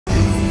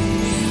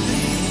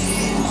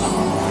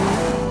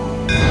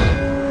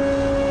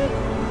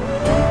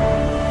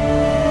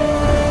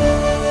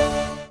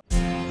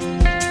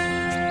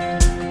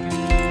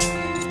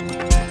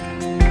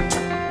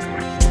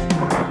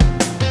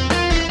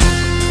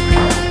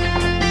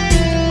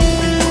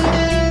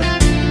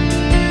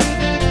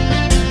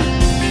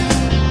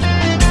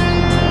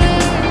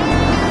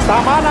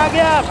आ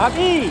गया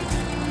भाभी।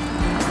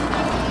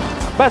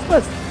 बस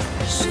बस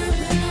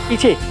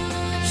पीछे।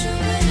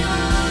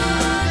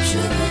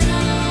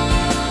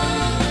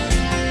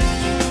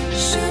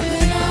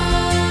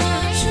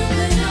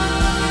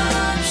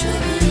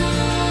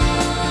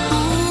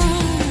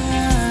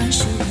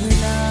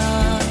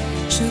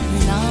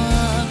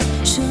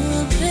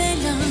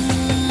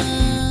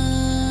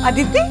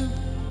 अदिति,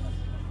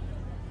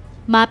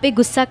 माँ पे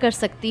गुस्सा कर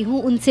सकती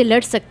हूँ, उनसे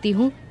लड़ सकती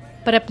हूँ,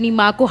 पर अपनी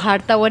माँ को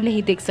हारता हुआ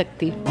नहीं देख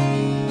सकती।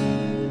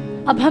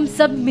 अब हम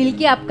सब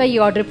मिलके आपका ये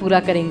ऑर्डर पूरा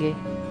करेंगे।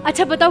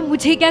 अच्छा बताओ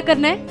मुझे क्या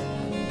करना है?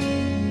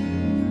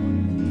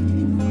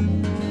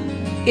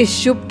 इस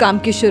शुभ काम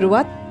की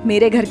शुरुआत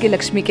मेरे घर की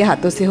लक्ष्मी के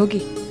हाथों से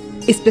होगी।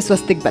 इस पे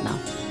स्वस्तिक बनाओ।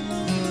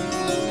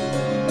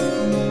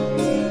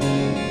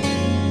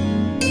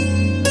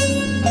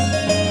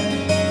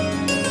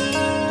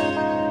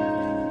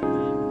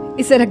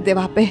 इसे रख दे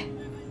वहां पे।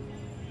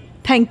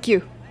 Thank you.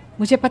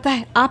 मुझे पता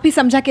है आप ही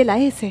समझा के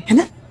लाए इसे, है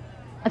ना?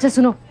 अच्छा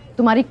सुनो,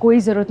 तुम्हारी कोई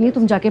जरूरत नहीं है,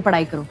 तुम जाके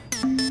पढ़ाई करो।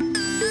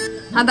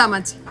 हाँ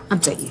दामाद जी, अब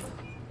जाइए।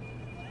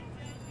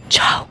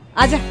 जाओ,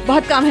 आजा,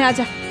 बहुत काम है,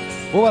 आजा।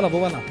 वो वाला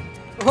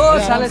हो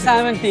साले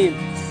साइमन टीम,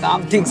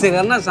 काम ठीक से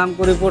करना, शाम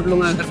को रिपोर्ट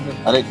लूंगा घर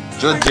पे। अरे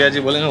जो जिया जी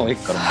बोलेंगे वही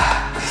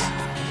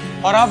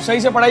करो। और आप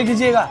सही से पढ़ाई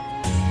कीजिएगा।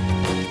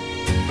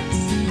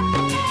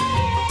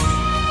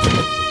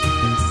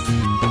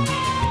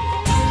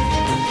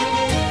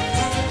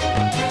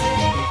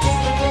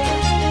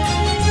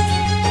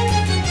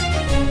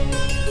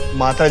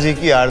 माता जी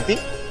की आरती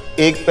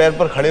एक पैर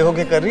पर खड़े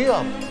होकर कर रही हो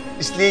आप,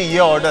 इसलिए ये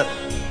ऑर्डर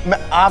मैं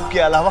आपके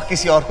अलावा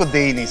किसी और को दे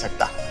ही नहीं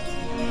सकता।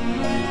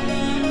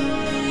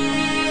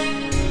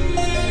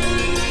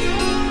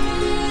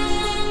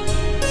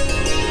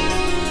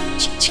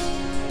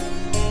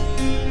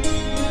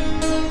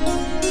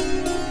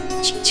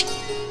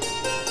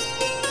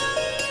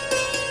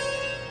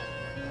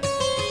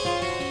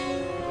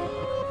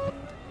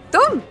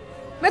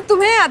 मैं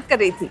तुम्हें याद कर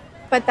रही थी।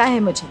 पता है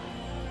मुझे।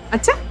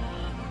 अच्छा,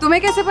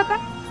 तुम्हें कैसे पता?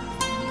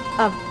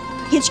 अब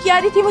हिचकी आ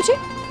रही थी मुझे,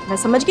 मैं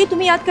समझ गई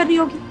तुम्हें याद कर रही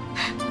होगी।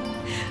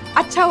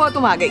 अच्छा हुआ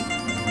तुम आ गई।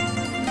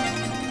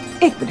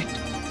 एक मिनट,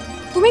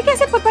 तुम्हें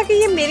कैसे पता कि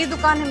ये मेरी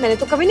दुकान है? मैंने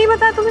तो कभी नहीं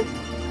बताया तुम्हें।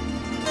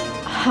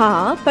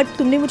 हाँ, पर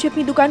तुमने मुझे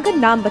अपनी दुकान का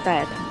नाम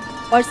बताया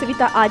था। और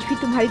सविता, आज भी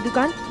तुम्हारी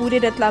दुकान पूरे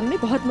रतलाम में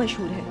बहुत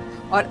मशहूर है।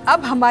 और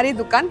अब हमारी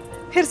दुकान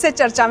फिर से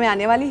चर्चा में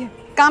आने वाली है।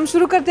 काम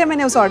शुरू कर दिया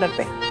मैंने उस ऑर्डर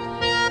पे।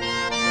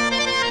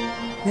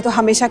 मैं तो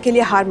हमेशा के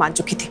लिए हार मान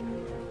चुकी थी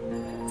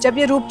जब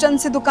ये रूपचंद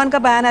से दुकान का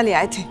बयाना ले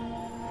आए थे।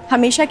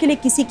 हमेशा के लिए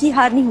किसी की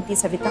हार नहीं होती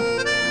सविता।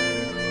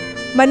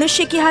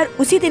 मनुष्य की हार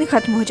उसी दिन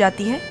खत्म हो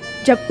जाती है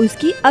जब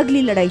उसकी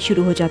अगली लड़ाई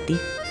शुरू हो जाती।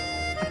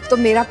 अब तो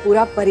मेरा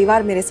पूरा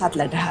परिवार मेरे साथ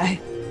लड़ रहा है।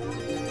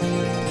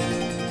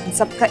 इन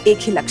सबका एक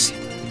ही लक्ष्य,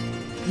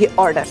 ये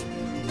ऑर्डर।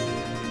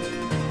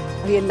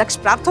 और ये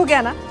लक्ष्य प्राप्त हो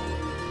गया ना,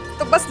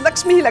 तो बस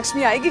लक्ष्मी ही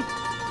लक्ष्मी आएगी।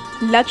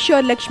 लक्ष्य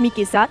और लक्ष्मी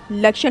के साथ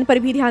लक्षण पर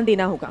भी ध्यान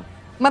देना होगा।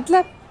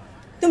 मतलब?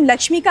 तुम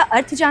लक्ष्मी का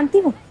अर्थ जानती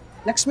हो?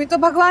 लक्ष्मी तो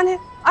भगवान है,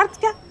 अर्थ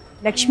क्या?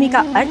 लक्ष्मी का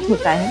अर्थ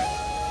होता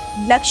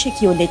है लक्ष्य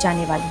की ओर ले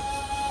जाने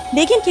वाली,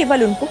 लेकिन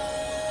केवल उनको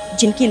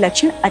जिनके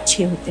लक्षण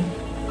अच्छे होते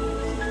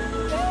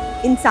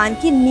हैं। इंसान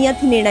की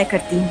नियति निर्णय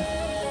करती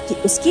है कि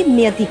उसकी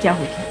नियति क्या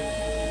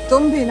होगी।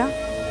 तुम भी ना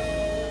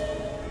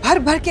भर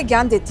भर के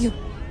ज्ञान देती हो,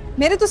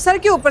 मेरे तो सर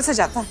के ऊपर से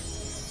जाता है।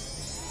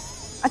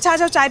 अच्छा आ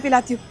जाओ, चाय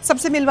पिलाती हूँ,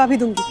 सबसे मिलवा भी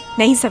दूंगी।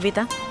 नहीं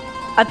सविता,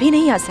 अभी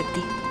नहीं आ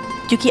सकती,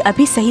 क्योंकि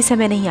अभी सही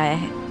समय नहीं आया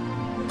है।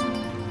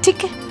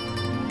 ठीक है?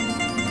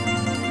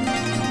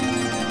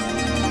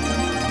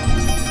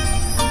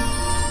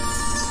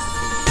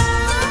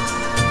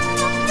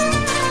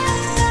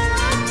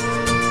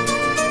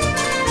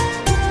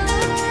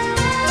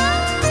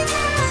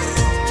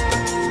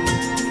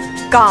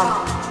 काम।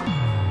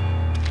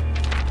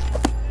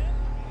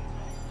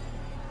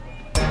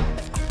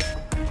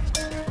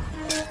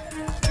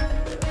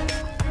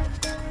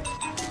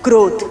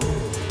 क्रोध,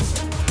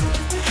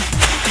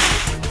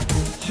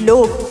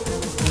 लोभ,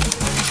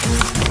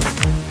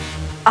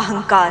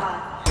 अहंकार,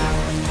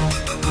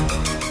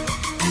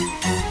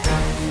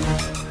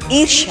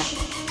 ईर्ष्या,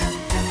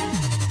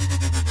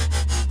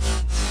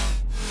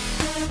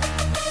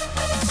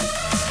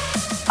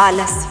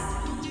 आलस्य,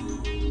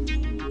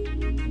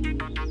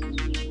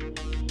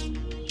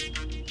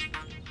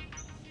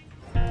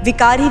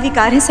 विकार ही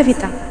विकार है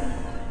सविता,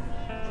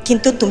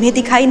 किंतु तुम्हें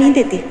दिखाई नहीं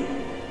देते,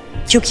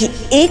 क्योंकि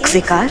एक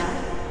विकार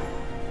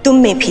तुम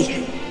में भी है,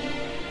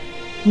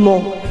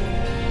 मोह।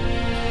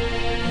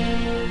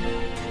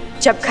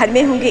 जब घर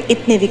में होंगे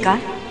इतने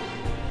विकार,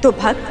 तो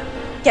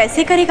भक्त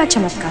कैसे करेगा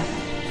चमत्कार?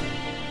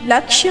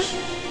 लक्ष्य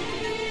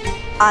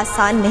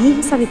आसान नहीं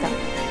है सविता,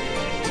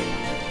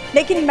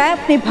 लेकिन मैं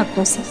अपने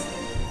भक्तों से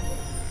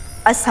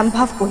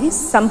असंभव को ही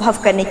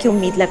संभव करने की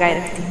उम्मीद लगाए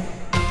रखती हूँ।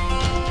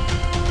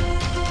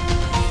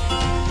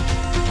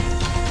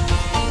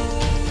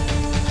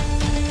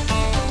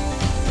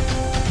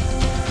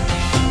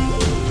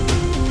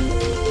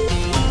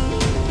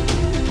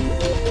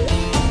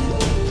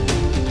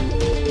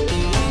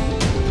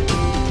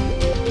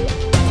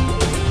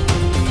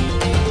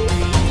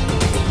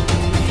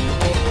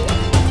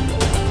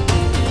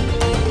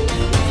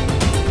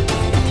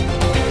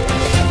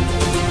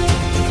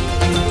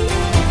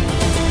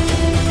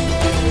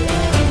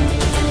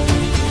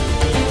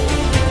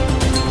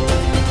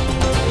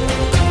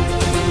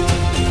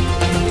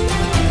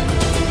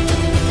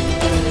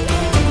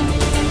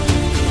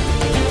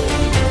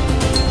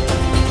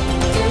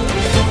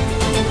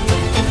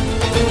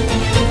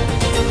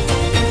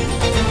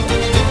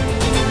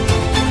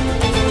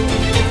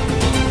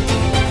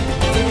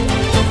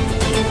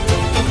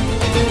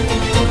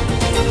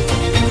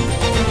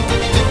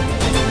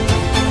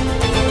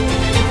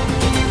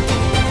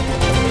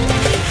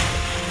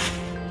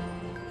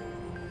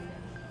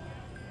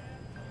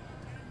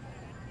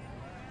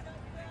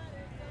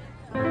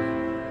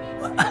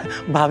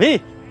 भाभी,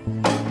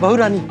 बहू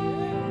रानी।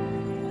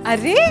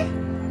 अरे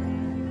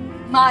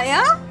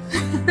माया।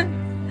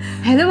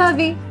 हेलो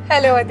भाभी।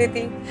 हेलो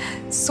अदिति।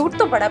 सूट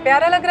तो बड़ा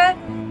प्यारा लग रहा है,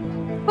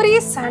 पर ये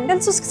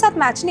सैंडल्स उसके साथ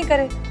मैच नहीं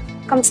करे।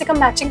 कम से कम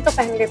मैचिंग तो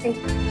पहन लेती।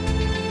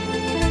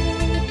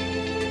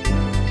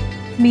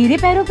 मेरे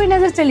पैरों पे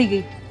नजर चली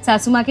गई,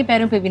 सासू माँ के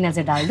पैरों पे भी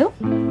नजर डाल दो।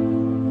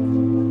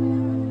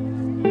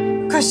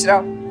 खुश रहो।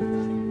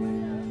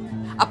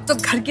 अब तो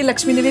घर की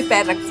लक्ष्मी ने भी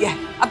पैर रख दिया है,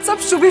 अब सब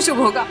शुभ ही शुभ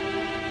होगा।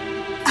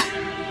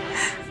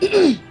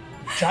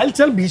 चल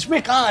चल, बीच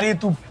में कहाँ आ रही है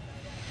तू?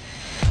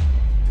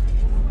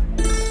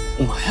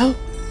 माया,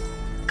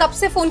 कब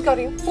से फोन कर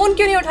रही हूँ, फोन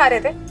क्यों नहीं उठा रहे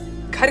थे?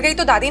 घर गई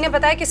तो दादी ने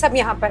बताया कि सब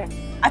यहाँ पर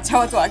है। अच्छा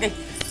हुआ तो आ गई,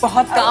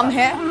 बहुत काम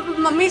है।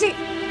 मम्मी जी,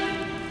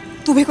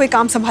 तू भी कोई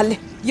काम संभाल ले।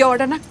 ये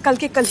ऑर्डर ना कल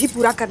के कल ही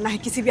पूरा करना है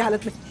किसी भी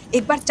हालत में।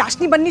 एक बार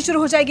चाशनी बननी शुरू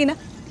हो जाएगी ना,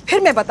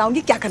 फिर मैं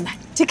बताऊंगी क्या करना है,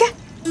 ठीक है?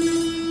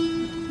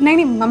 नहीं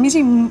नहीं मम्मी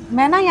जी,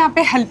 मैं ना यहाँ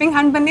पे हेल्पिंग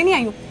हैंड बनने नहीं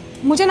आई हूँ।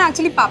 मुझे ना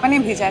एक्चुअली पापा ने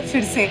भेजा है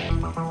फिर से।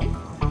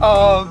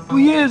 तू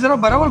ये जरा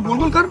बराबर गोल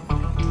गोल कर।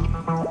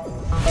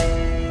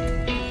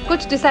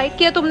 कुछ डिसाइड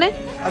किया तुमने?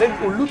 अरे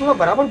उल्लू, थोड़ा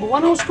बराबर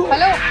घुमाना उसको।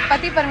 हेलो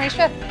पति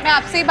परमेश्वर, मैं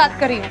आपसे ही बात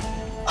कर रही हूँ।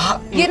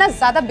 ये ना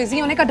ज्यादा बिजी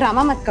होने का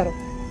ड्रामा मत करो।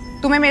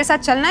 तुम्हें मेरे साथ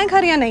चलना है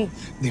घर या नहीं?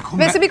 देखो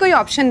वैसे भी कोई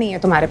ऑप्शन नहीं है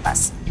तुम्हारे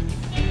पास।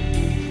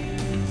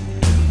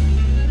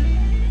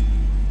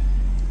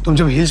 तुम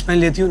जब हील्स पहन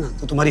लेती हो ना,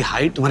 तो तुम्हारी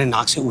हाइट तुम्हारे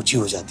नाक से ऊंची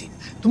हो जाती है।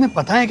 तुम्हें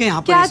पता है कि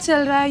यहाँ पर क्या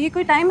चल रहा है? ये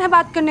कोई टाइम है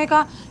बात करने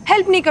का?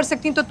 हेल्प नहीं कर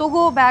सकती तो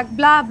गो बैक,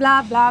 ब्ला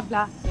ब्ला ब्ला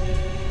ब्ला।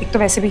 एक तो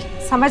वैसे भी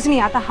समझ नहीं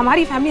आता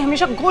हमारी फैमिली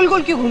हमेशा गोल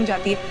गोल क्यों घूम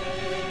जाती है।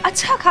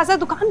 अच्छा खासा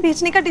दुकान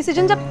बेचने का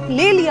डिसीजन जब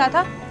ले लिया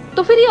था,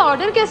 तो फिर ये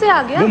ऑर्डर कैसे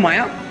आ गया? वो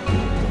माया।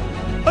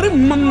 अरे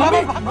मम्मी,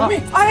 अरे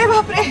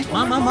बाप रे,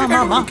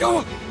 माँ क्या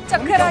हुआ?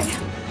 चक्कर आ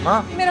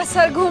गया, मेरा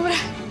सर घूम रहा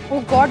है।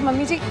 ओह गॉड,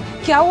 मम्मी जी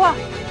क्या हुआ?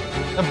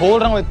 मैं बोल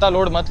रहा हूँ इतना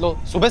लोड मत लो,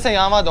 सुबह से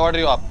यहाँ वहाँ दौड़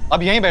रही हो आप,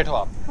 अब यहीं बैठो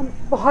आप।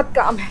 बहुत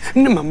काम है।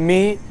 नहीं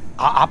मम्मी,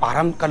 आप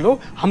आराम कर लो,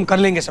 हम कर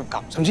लेंगे सब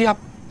काम, समझिए आप।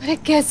 अरे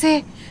कैसे?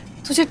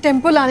 तुझे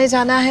टेम्पो लाने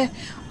जाना है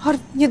और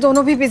ये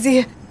दोनों भी बिजी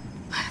है,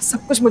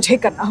 सब कुछ मुझे ही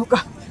करना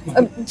होगा।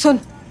 सुन,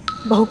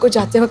 बहू को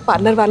जाते वक्त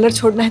पार्लर वार्लर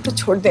छोड़ना है तो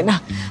छोड़ देना।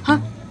 हाँ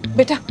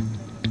बेटा,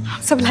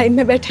 हम सब लाइन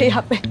में बैठे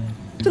यहाँ पे,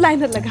 तू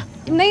लाइनर लगा।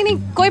 नहीं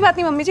नहीं कोई बात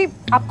नहीं मम्मी जी,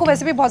 आपको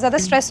वैसे भी बहुत ज्यादा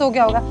स्ट्रेस हो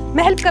गया होगा,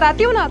 मैं हेल्प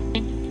कराती हूँ ना।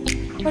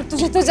 पर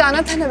तुझे तो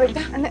जाना था ना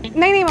बेटा।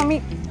 नहीं नहीं मम्मी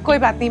कोई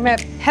बात नहीं, मैं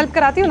हेल्प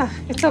कराती हूँ ना,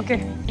 इट्स ओके।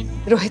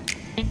 रोहित,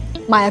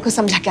 माया को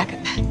समझा क्या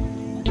करना है।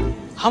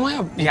 हाँ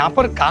माया, यहाँ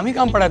पर काम ही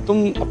काम पड़ा है,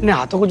 तुम अपने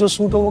हाथों को जो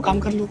सूट हो वो काम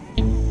कर लो।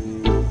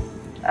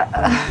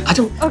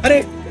 अच्छा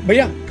अरे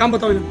भैया काम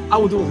बताओ ना,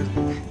 आओ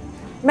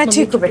उधर। मैं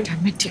ठीक हूँ बेटा,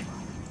 मैं ठीक हूँ।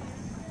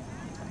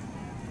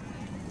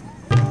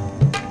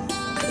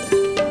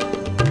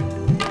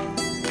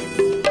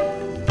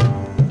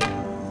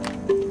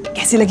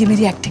 कैसी लगी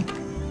मेरी एक्टिंग?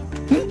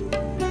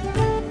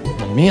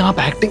 मम्मी आप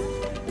एक्टिंग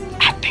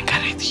कर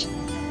रही थी।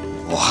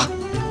 वाह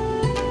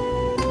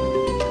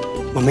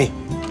मम्मी,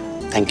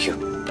 थैंक यू।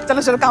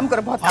 चलो चलो काम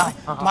करो, बहुत काम है।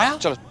 माया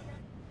चलो।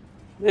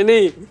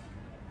 नहीं,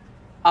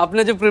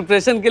 आपने जो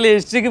प्रिपरेशन के लिए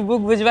हिस्ट्री की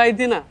बुक भिजवाई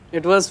थी ना,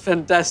 it was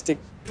fantastic.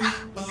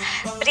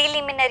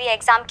 Preliminary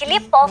exam के लिए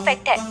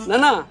परफेक्ट है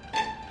ना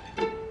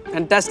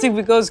फैंटास्टिक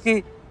बिकॉज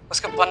की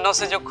उसके पन्नों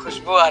से जो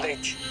खुशबू आ रही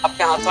थी,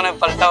 आपके हाथों ने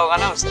पलटा होगा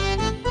ना उसे।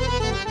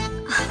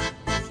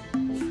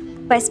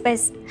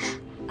 बस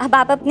अब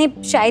आप अपने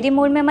शायरी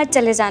मूड में मत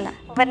चले जाना,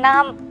 वरना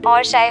हम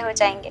और शाय हो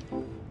जाएंगे।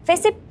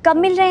 वैसे कब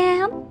मिल रहे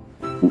हैं हम?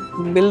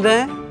 मिल रहे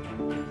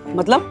हैं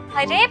मतलब?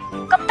 अरे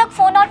कब तक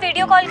फोन और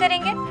वीडियो कॉल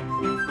करेंगे?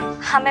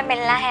 हमें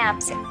मिलना है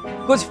आपसे।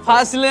 कुछ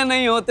फासले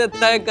नहीं होते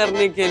तय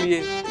करने के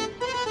लिए,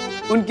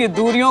 उनकी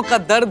दूरियों का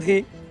दर्द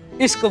ही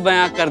इश्क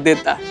बयां कर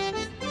देता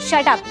है।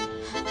 शट अप,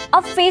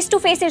 अब फेस टू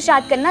फेस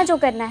इरशाद करना जो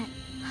करना है।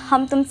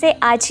 हम तुमसे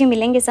आज ही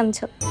मिलेंगे,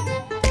 समझो।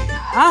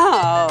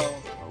 हाँ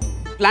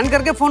प्लान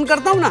करके फोन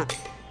करता हूँ ना,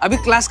 अभी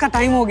क्लास का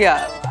टाइम हो गया,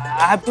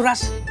 आई हैव टू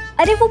रश।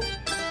 अरे वो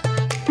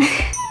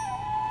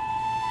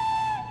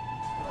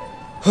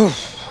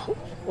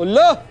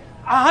उल्लू,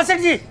 हाँ सर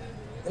जी,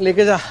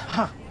 लेके जा।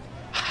 हाँ।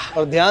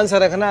 और ध्यान से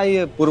रखना,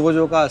 ये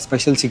पूर्वजों का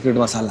स्पेशल सीक्रेट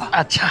मसाला।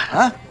 अच्छा।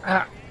 हाँ?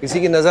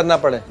 किसी की नजर ना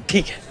पड़े।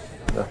 ठीक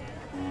है।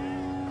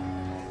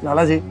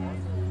 लाला जी,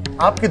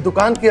 आपकी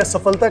दुकान की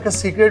असफलता का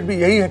सीक्रेट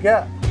भी यही है क्या?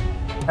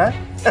 हैं?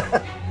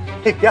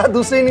 क्या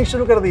दूसरी इनिंग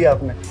शुरू कर दिया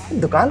आपने?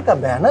 दुकान का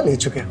बयाना ले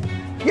चुके हो।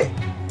 ये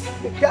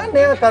क्या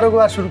नया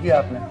कारोबार शुरू किया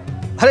आपने?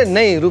 अरे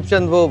नहीं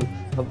रूपचंद, वो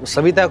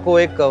सविता को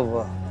एक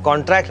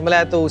कॉन्ट्रैक्ट मिला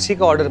है तो उसी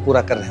का ऑर्डर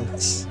पूरा कर रहे हैं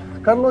बस।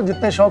 कर लो,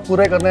 जितने शौक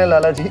पूरे करने हैं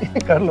लाला जी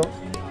कर लो,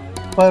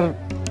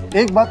 पर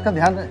एक बात का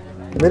ध्यान रहे,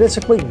 मेरे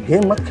से कोई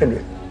गेम मत खेलिए,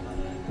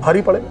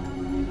 भारी पड़ेगा।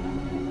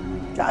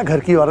 क्या घर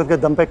की औरत के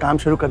दम पे काम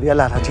शुरू कर दिया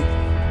लाला जी।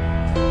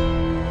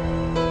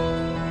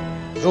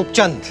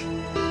 रूपचंद,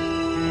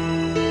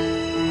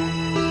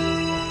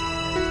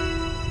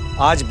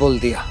 आज बोल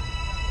दिया,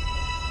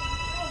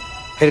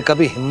 फिर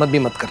कभी हिम्मत भी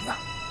मत करना।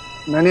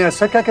 मैंने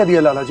ऐसा क्या कह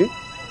दिया लाला जी?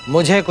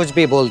 मुझे कुछ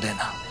भी बोल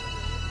देना,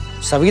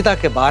 सविता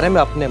के बारे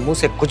में अपने मुंह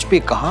से कुछ भी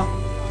कहा,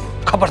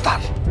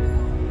 खबरदार,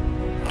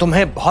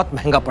 तुम्हें बहुत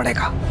महंगा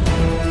पड़ेगा।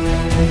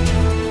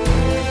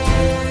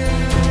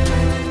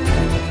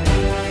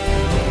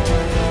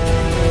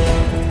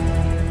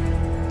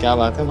 क्या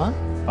बात है माँ,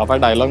 पापा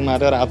डायलॉग मार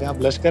रहे और आप यहाँ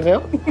ब्लश कर रहे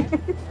हो?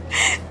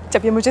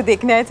 जब ये मुझे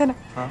देखने आए थे ना,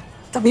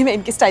 तभी मैं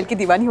इनकी स्टाइल की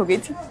दीवानी हो गई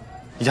थी।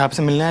 ये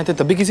आपसे मिलने आए थे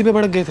तभी किसी पे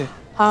भड़क गए थे?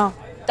 हाँ,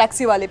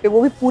 टैक्सी वाले पे,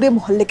 वो भी पूरे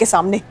मोहल्ले के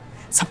सामने।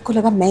 सबको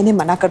लगा मैं इन्हें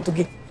मना कर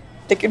दूंगी,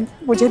 लेकिन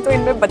मुझे तो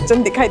इनमें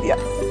बच्चन दिखाई दिया।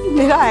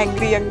 मेरा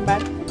एंग्री यंग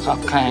मैन।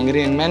 आपका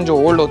एंग्री यंग मैन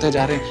जो ओल्ड होते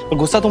जा रहे हैं, और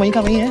गुस्सा तो वहीं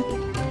का वहीं है।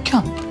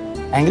 क्या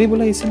एंग्री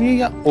बोला इसलिए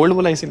या ओल्ड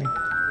बोला इसलिए?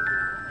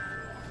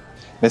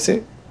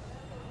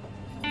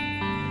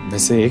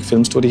 वैसे एक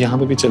फिल्म स्टोरी यहाँ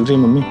पे भी चल रही है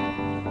मम्मी,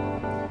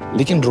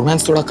 लेकिन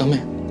रोमांस थोड़ा कम है।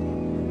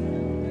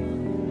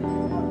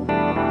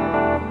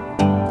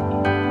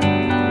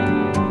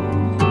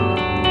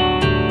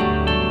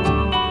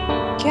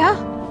 क्या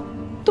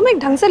तुम्हें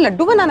ढंग से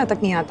लड्डू बनाना तक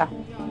नहीं आता?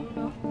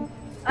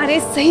 अरे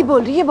सही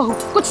बोल रही है बहू,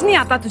 कुछ नहीं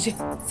आता तुझे,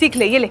 सीख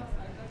ले। ये ले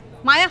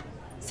माया,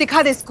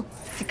 सिखा दे इसको,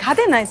 सिखा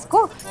दे ना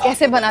इसको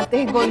कैसे बनाते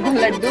हैं गोल गोल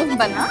लड्डू।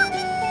 बना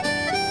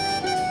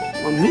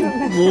मम्मी।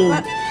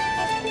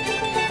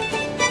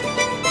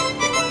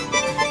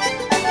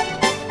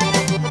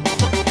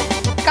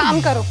 काम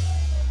करो।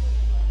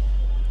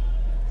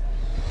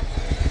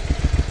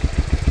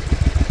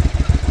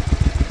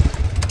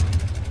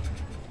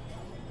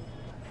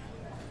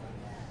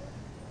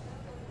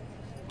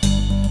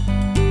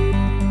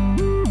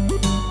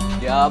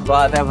 क्या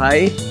बात है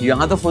भाई,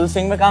 यहाँ तो फुल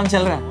स्विंग में काम चल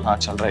रहा है। हाँ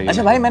चल रहा है।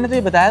 अच्छा भाई, मैंने तो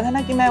ये बताया था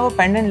ना कि मैं वो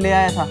पेंडेंट ले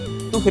आया था,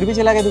 तू फिर भी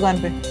चला गया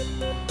दुकान पे,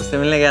 उससे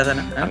मिलने गया था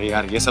ना? अरे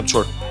यार ये सब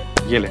छोड़,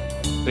 ये ले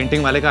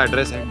प्रिंटिंग वाले का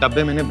एड्रेस है,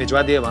 डब्बे मैंने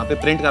भिजवा दिए, वहाँ पे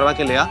प्रिंट करवा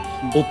के ले आ।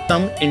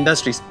 उत्तम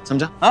इंडस्ट्रीज,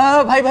 समझा?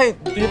 हाँ भाई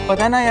तुझे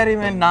पता है ना यार,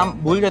 मैं नाम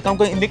भूल जाता हूँ,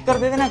 कहीं लिख कर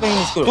दे देना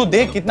कहीं इसको। तू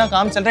देख कितना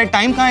काम चल रहा है,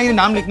 टाइम कहाँ है ये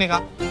नाम लिखने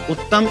का?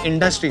 उत्तम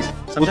इंडस्ट्रीज,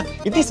 समझा?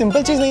 इतनी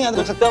सिंपल चीज नहीं याद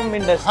रख सकता। उत्तम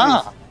इंडस्ट्रीज।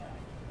 हाँ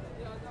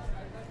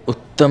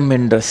उत्तम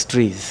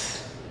इंडस्ट्रीज।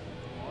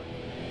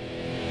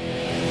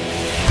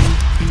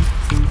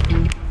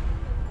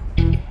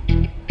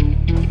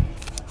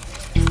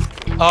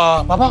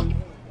 पापा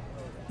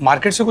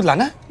मार्केट से कुछ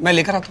लाना है, मैं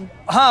लेकर आता हूँ।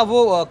 हाँ,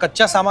 वो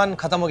कच्चा सामान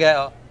खत्म हो गया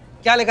है।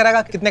 क्या लेकर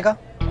आएगा, कितने का?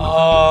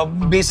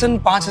 बेसन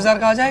 5000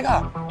 का आ जाएगा,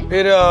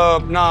 फिर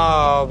अपना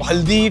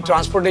हल्दी,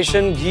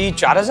 ट्रांसपोर्टेशन, घी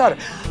 4000,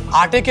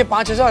 आटे के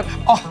 5000,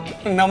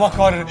 नमक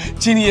और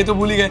चीनी ये तो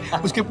भूल ही गए,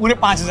 उसके पूरे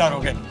 5000 हो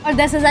गए। और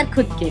 10,000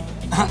 खुद के।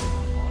 हाँ,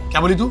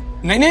 क्या बोली तू?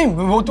 नहीं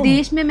वो तो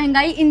देश में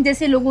महंगाई इन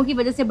जैसे लोगों की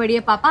वजह से बढ़ी है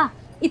पापा,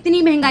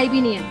 इतनी महंगाई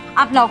भी नहीं है।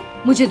 आप लाओ,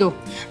 मुझे दो।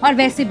 और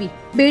वैसे भी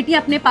बेटी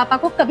अपने पापा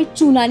को कभी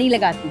चूना नहीं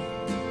लगाती।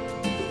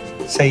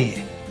 सही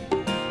है,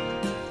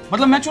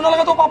 मतलब मैं चूना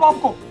लगाता हूँ पापा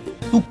आपको?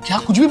 तू क्या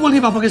कुछ भी बोल रही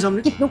है पापा के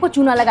सामने? कितनों को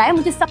चूना लगाया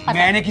मुझे सब पता।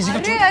 मैंने किसी को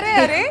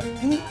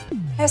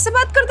अरे ऐसे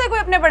बात करता है कोई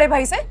अपने बड़े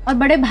भाई से? और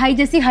बड़े भाई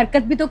जैसी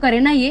हरकत भी तो करे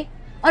ना ये।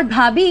 और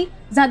भाभी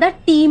ज्यादा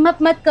टीम अप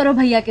मत करो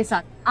भैया के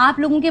साथ, आप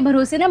लोगों के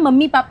भरोसे ना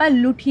मम्मी पापा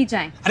लुट ही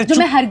जाएं, जो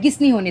मैं हरगिज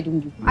नहीं होने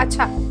दूंगी।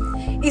 अच्छा,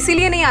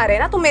 इसीलिए नहीं आ रहे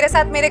ना तुम मेरे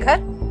साथ मेरे घर?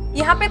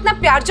 यहाँ पे इतना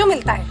प्यार जो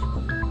मिलता है।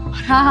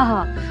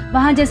 हाँ,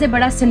 वहाँ जैसे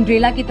बड़ा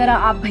सिंड्रेला की तरह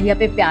आप भैया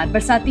पे प्यार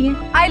बरसाती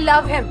हैं। I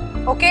love him,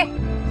 okay?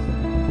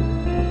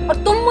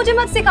 और तुम मुझे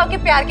मत सिखाओ कि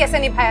प्यार कैसे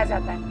निभाया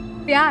जाता है।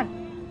 प्यार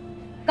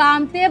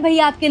कामते हैं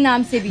भैया आपके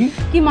नाम से भी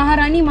कि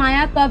महारानी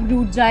माया कब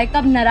रूठ जाए,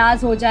 कब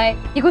नाराज हो जाए,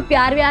 ये कोई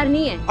प्यार व्यार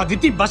नहीं है।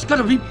 अदिति बस कर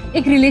अभी।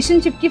 एक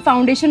रिलेशनशिप की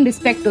फाउंडेशन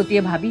रिस्पेक्ट होती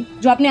है भाभी,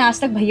 जो आपने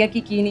आज तक भैया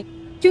की नहीं।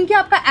 क्योंकि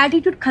आपका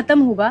एटीट्यूड खत्म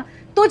होगा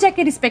तो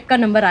जाके रिस्पेक्ट का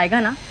नंबर आएगा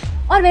ना।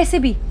 और वैसे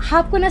भी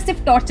आपको ना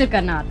सिर्फ टॉर्चर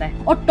करना आता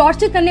है, और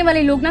टॉर्चर करने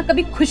वाले लोग ना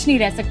कभी खुश नहीं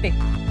रह सकते,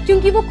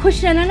 क्योंकि वो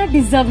खुश रहना ना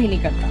डिजर्व ही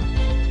नहीं करता।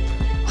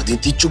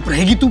 अदिति चुप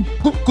रहेगी तू?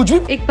 कुछ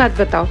भी। एक बात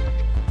बताओ,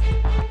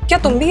 क्या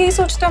तुम भी यही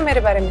सोचते हो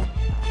मेरे बारे में?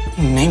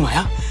 नहीं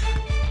माया,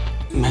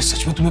 मैं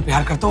सच में तुम्हें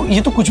प्यार करता हूँ,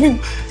 ये तो कुछ भी।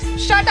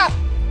 Shut up!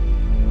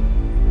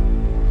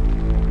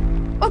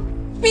 और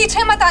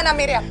पीछे मत आना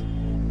मेरे।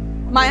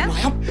 माया,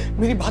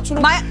 मेरी बात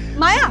सुनो।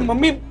 माया,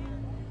 मम्मी,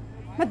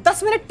 मैं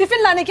 10 मिनट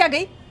टिफिन लाने क्या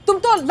गई, तुम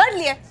तो लड़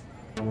लिए।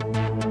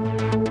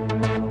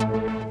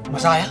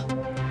 मजा आया?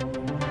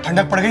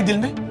 ठंडक पड़ गई दिल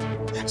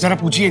में? जरा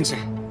पूछिए इनसे।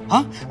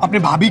 हाँ, अपने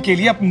भाभी के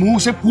लिए मुंह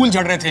से फूल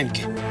झड़ रहे थे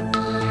इनके।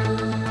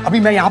 अभी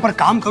मैं यहाँ पर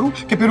काम करूं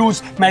कि फिर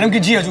उस मैडम की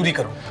जी हजूरी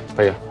करूं?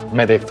 भैया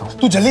मैं देखता हूँ।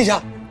 तू जल्दी जा।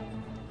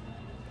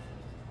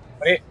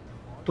 अरे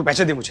तू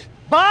पैसे दे मुझे।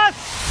 बस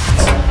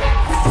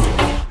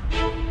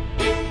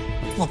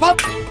पापा।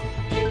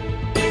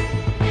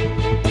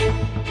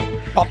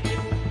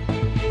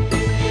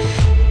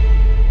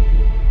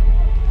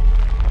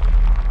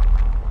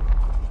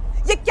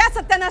 ये क्या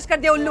सत्यानाश कर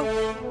दिया उल्लू?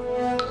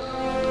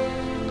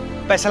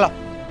 पैसा ला,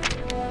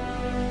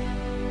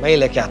 मैं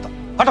लेके आता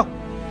हूँ। हटो।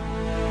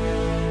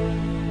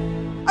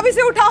 अब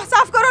इसे उठाओ,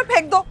 साफ करो और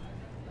फेंक दो।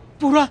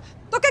 पूरा?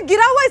 तो क्या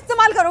गिरा हुआ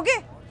इस्तेमाल करोगे?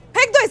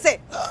 फेंक दो इसे।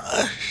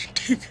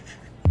 ठीक।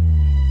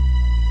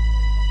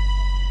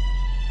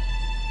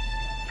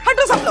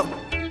 हटो सब लोग।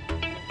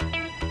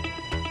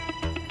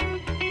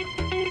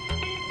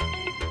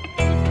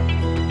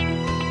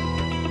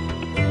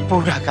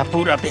 पूरा का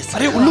पूरा पैसा।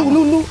 अरे उल्लू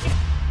उल्लू उल्लू,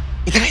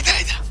 इधर इधर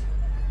इधर।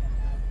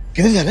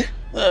 किधर जा रहे?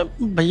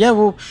 भैया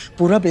वो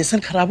पूरा बेसन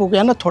खराब हो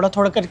गया ना, थोड़ा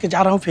थोड़ा करके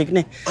जा रहा हूँ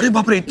फेंकने। अरे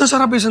बाप रे, इतना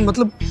सारा बेसन?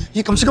 मतलब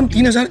ये कम से कम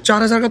 3000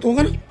 4000 का तो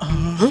होगा ना?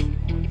 हाँ?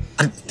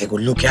 अरे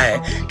गुल्लू क्या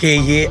है कि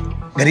ये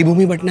गरीबों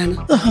में बटना है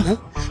ना, हाँ?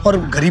 और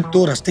गरीब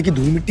तो रास्ते की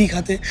धूल मिट्टी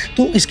खाते हैं,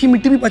 तो इसकी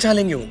मिट्टी भी पचा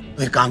लेंगे वो।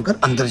 तो एक काम कर,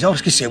 अंदर जाओ और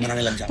इसकी सेव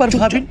बनाने लग जा। पर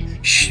भाभी,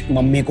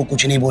 मम्मी को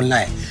कुछ नहीं बोलना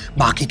है,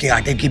 बाकी के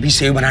आटे की भी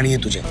सेव बनानी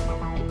है तुझे।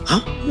 हाँ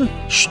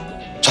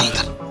चल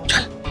अंदर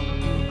चल।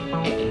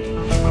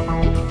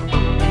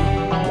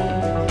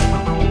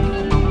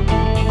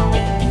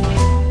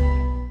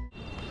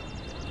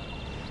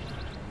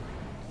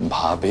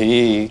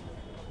 भाभी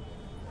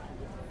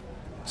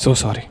सो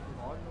सॉरी।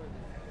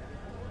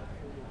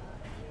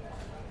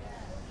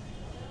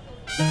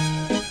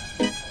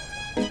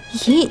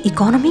 ये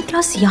इकोनॉमी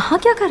क्लास यहाँ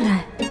क्या कर रहा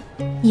है?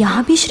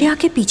 यहाँ भी श्रेया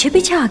के पीछे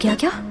पीछे आ गया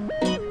क्या?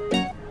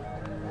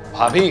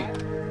 भाभी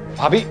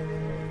भाभी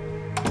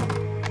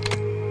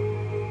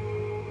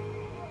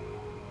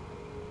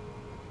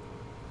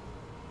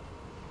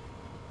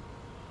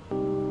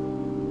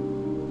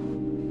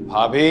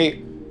भाभी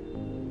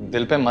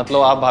दिल पे मत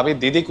लो आप भाभी।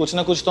 दीदी कुछ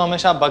ना कुछ तो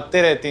हमेशा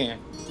बकते रहती हैं।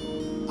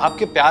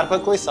 आपके प्यार पर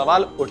कोई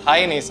सवाल उठा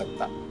ही नहीं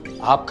सकता।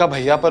 आपका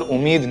भैया पर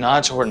उम्मीद ना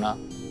छोड़ना,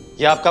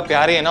 ये आपका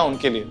प्यार ही है ना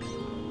उनके लिए।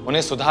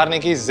 उन्हें सुधारने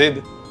की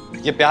जिद,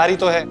 ये प्यार ही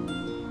तो है।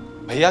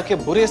 भैया के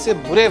बुरे से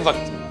बुरे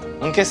वक्त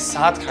उनके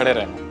साथ खड़े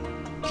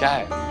रहना क्या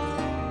है?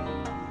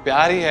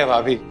 प्यार ही है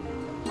भाभी।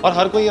 और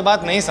हर कोई ये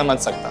बात नहीं समझ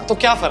सकता, तो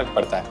क्या फर्क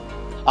पड़ता है?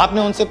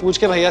 आपने उनसे पूछ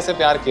के भैया से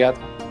प्यार किया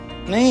था?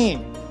 नहीं,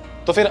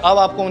 तो फिर अब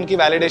आपको उनकी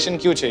वैलिडेशन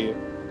क्यों चाहिए?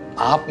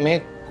 आप में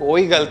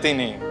कोई गलती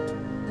नहीं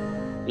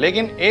है,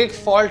 लेकिन एक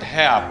फॉल्ट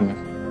है आप में।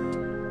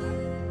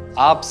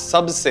 आप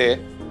सबसे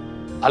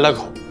अलग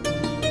हो,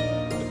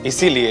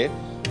 इसीलिए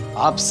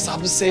आप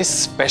सबसे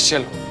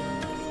स्पेशल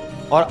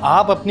हो। और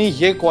आप अपनी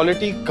ये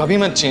क्वालिटी कभी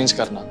मत चेंज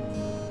करना।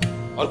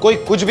 और कोई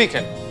कुछ भी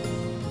कहे,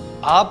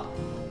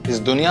 आप इस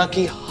दुनिया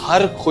की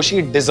हर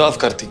खुशी डिजर्व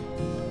करती।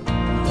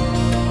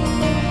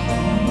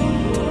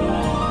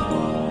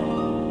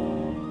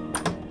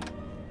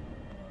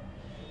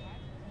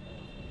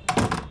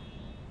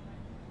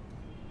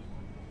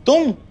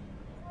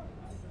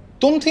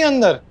 तुम थी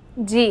अंदर?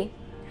 जी,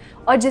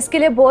 और जिसके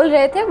लिए बोल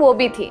रहे थे वो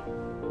भी थी,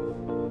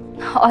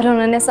 और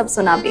उन्होंने सब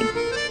सुना भी।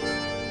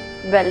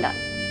 Well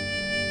done.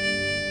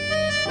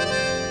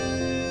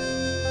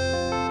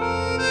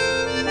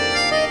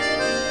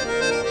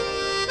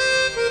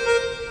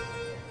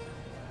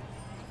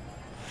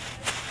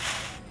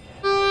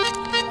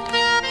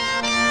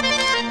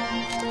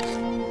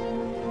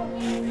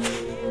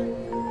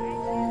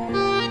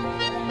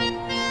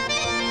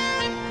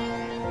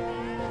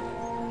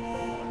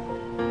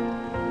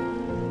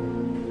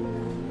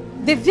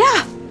 दिव्या,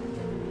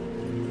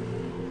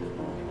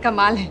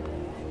 कमाल है।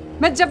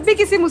 मैं जब भी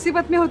किसी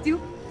मुसीबत में होती हूँ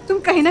तुम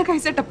कहीं ना कहीं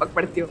से टपक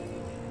पड़ती हो।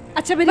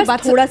 अच्छा मेरी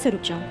बात थोड़ा सा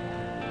रुक जाओ।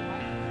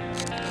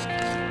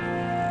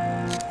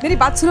 मेरी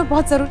बात सुनो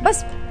बहुत जरूर।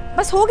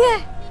 बस हो गया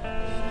है।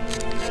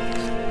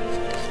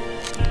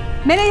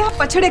 मेरे यहाँ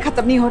पछड़े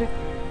खत्म नहीं हो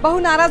रहे। बहू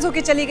नाराज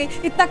होके चली गई,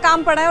 इतना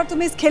काम पड़ा है और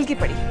तुम्हें इस खेल की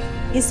पड़ी।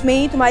 इसमें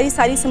ही तुम्हारी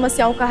सारी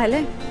समस्याओं का हल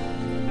है।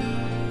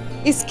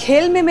 इस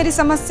खेल में मेरी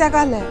समस्या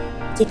का हल है?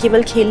 ये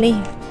केवल खेल नहीं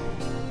है,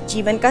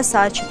 जीवन का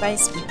सार छुपा है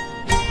इसमें।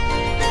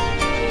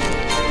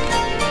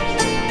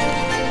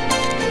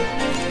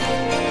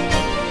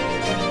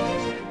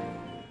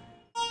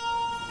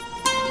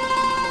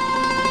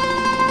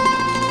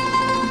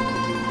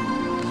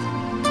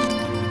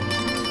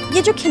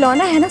 ये जो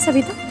खिलौना है ना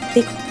सविता,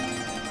 देखो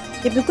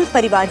ये बिल्कुल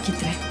परिवार की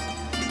तरह है।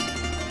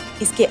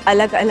 इसके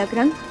अलग अलग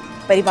रंग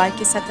परिवार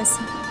के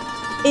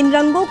सदस्य। इन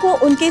रंगों को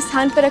उनके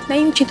स्थान पर रखना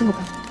ही उचित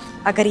होगा।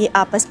 अगर ये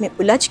आपस में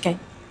उलझ गए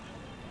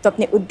तो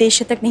अपने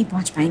उद्देश्य तक नहीं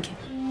पहुंच पाएंगे।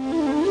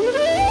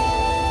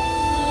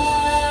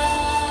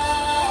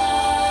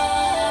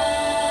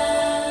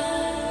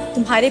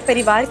 तुम्हारे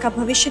परिवार का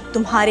भविष्य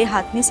तुम्हारे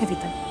हाथ में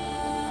सविता,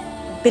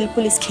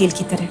 बिल्कुल इस खेल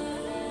की तरह।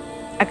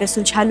 अगर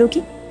सुलझा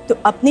लोगी तो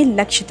अपने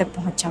लक्ष्य तक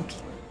पहुंच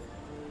जाओगी,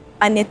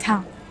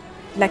 अन्यथा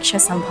लक्ष्य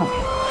संभव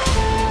है।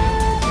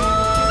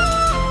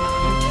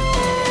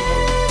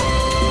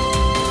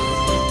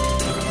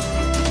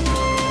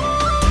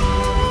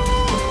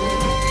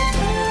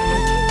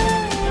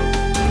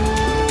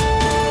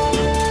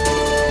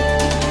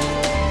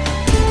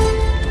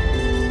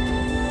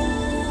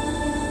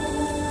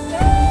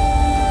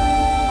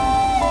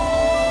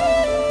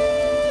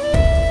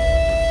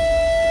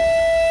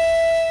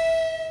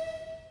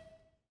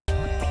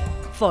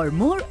 For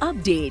more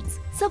updates,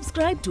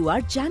 subscribe to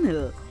our channel,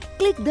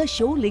 click the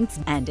show links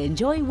and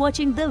enjoy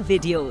watching the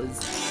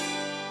videos.